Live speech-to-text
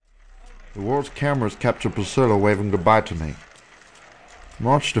The world's cameras capture Priscilla waving goodbye to me.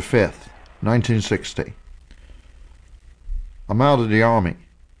 March the 5th, 1960. I'm out of the army.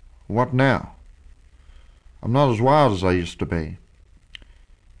 What now? I'm not as wild as I used to be.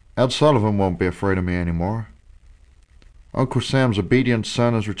 Ed Sullivan won't be afraid of me anymore. Uncle Sam's obedient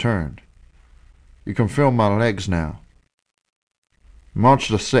son has returned. You can feel my legs now. March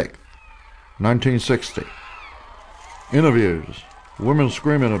the 6th, 1960. Interviews. Women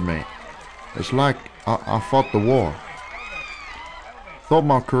screaming at me. It's like I fought the war. Thought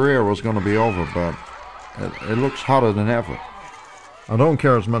my career was going to be over, but it looks hotter than ever. I don't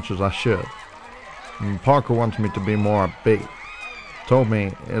care as much as I should. And Parker wants me to be more upbeat. Told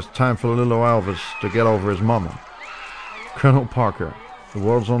me it's time for little Elvis to get over his mama. Colonel Parker, the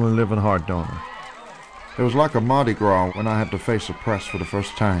world's only living heart donor. It was like a Mardi Gras when I had to face the press for the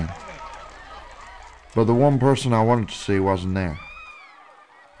first time. But the one person I wanted to see wasn't there.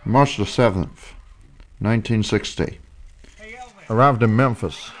 March the 7th, 1960. Arrived in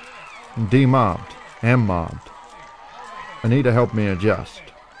Memphis, demobbed and mobbed. Anita helped me adjust.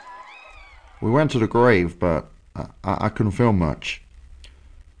 We went to the grave, but I couldn't feel much.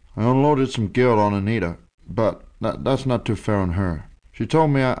 I unloaded some guilt on Anita, but that's not too fair on her. She told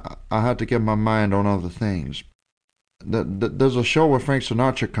me I had to get my mind on other things. There's a show with Frank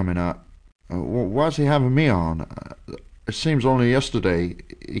Sinatra coming up. Why's he having me on? It seems only yesterday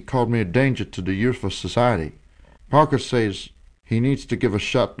he called me a danger to the youth of society. Parker says he needs to give a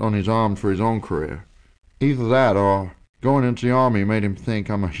shot on his arm for his own career. Either that or going into the army made him think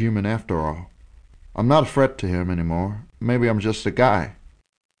I'm a human after all. I'm not a threat to him anymore. Maybe I'm just a guy.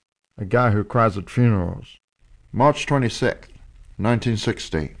 A guy who cries at funerals. March 26th,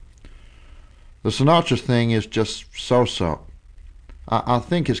 1960. The Sinatra thing is just so-so. I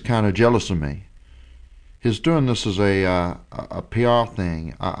think he's kind of jealous of me. He's doing this as a PR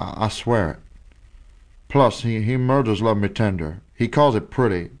thing. I swear it. Plus, he murders Love Me Tender. He calls it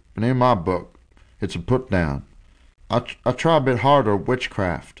pretty, but in my book, it's a put-down. I try a bit harder at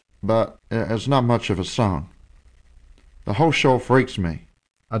Witchcraft, but it's not much of a song. The whole show freaks me.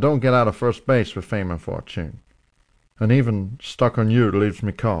 I don't get out of first base with fame and fortune, and even Stuck on You leaves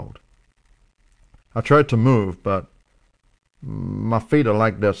me cold. I tried to move, but my feet are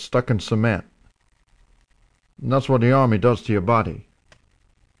like they're stuck in cement. And that's what the army does to your body.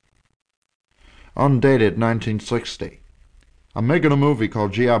 Undated 1960. I'm making a movie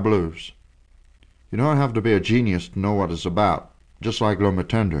called G.I. Blues. You don't have to be a genius to know what it's about, just like Love Me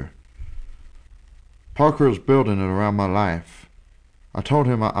Tender. Parker is building it around my life. I told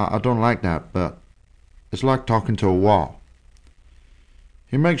him I don't like that, but it's like talking to a wall.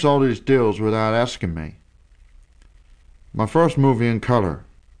 He makes all these deals without asking me. My first movie in color.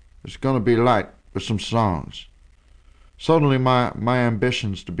 It's going to be light with some songs. Suddenly my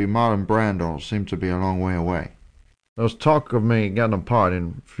ambitions to be Marlon Brando seem to be a long way away. There was talk of me getting a part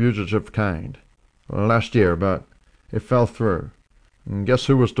in Fugitive Kind last year, but it fell through. And guess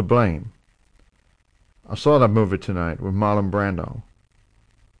who was to blame? I saw that movie tonight with Marlon Brando.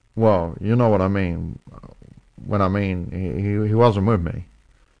 Well, you know what I mean. When I mean, he wasn't with me.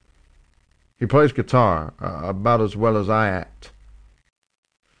 He plays guitar about as well as I act.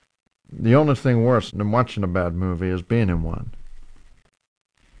 The only thing worse than watching a bad movie is being in one.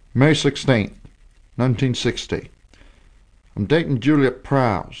 May 16th, 1960. I'm dating Juliet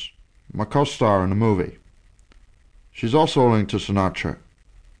Prowse, my co-star in the movie. She's also linked to Sinatra.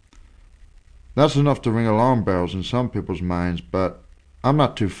 That's enough to ring alarm bells in some people's minds, but I'm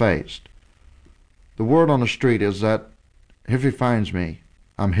not too fazed. The word on the street is that if he finds me,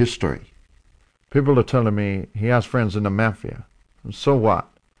 I'm history. People are telling me he has friends in the mafia. And so what?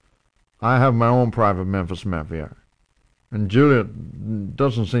 I have my own private Memphis mafia. And Juliet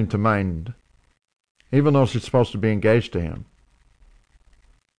doesn't seem to mind, even though she's supposed to be engaged to him.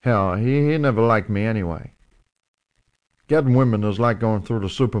 Hell, he never liked me anyway. Getting women is like going through the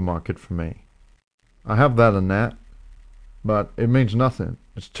supermarket for me. I have that and that, but it means nothing.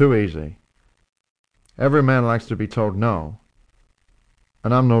 It's too easy. Every man likes to be told no,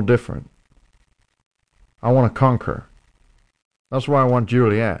 and I'm no different. I want to conquer. That's why I want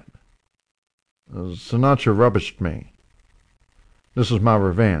Juliet. Sinatra rubbished me. This is my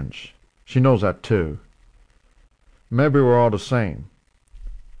revenge. She knows that too. Maybe we're all the same.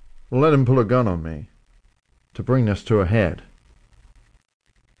 We'll let him pull a gun on me to bring this to a head.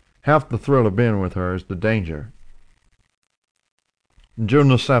 Half the thrill of being with her is the danger. June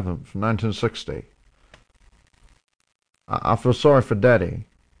the 7th, 1960. I feel sorry for Daddy.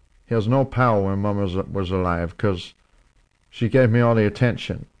 He has no power when Mom was alive, 'cause she gave me all the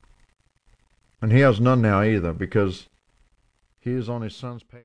attention. And he has none now either, because he is on his son's pay.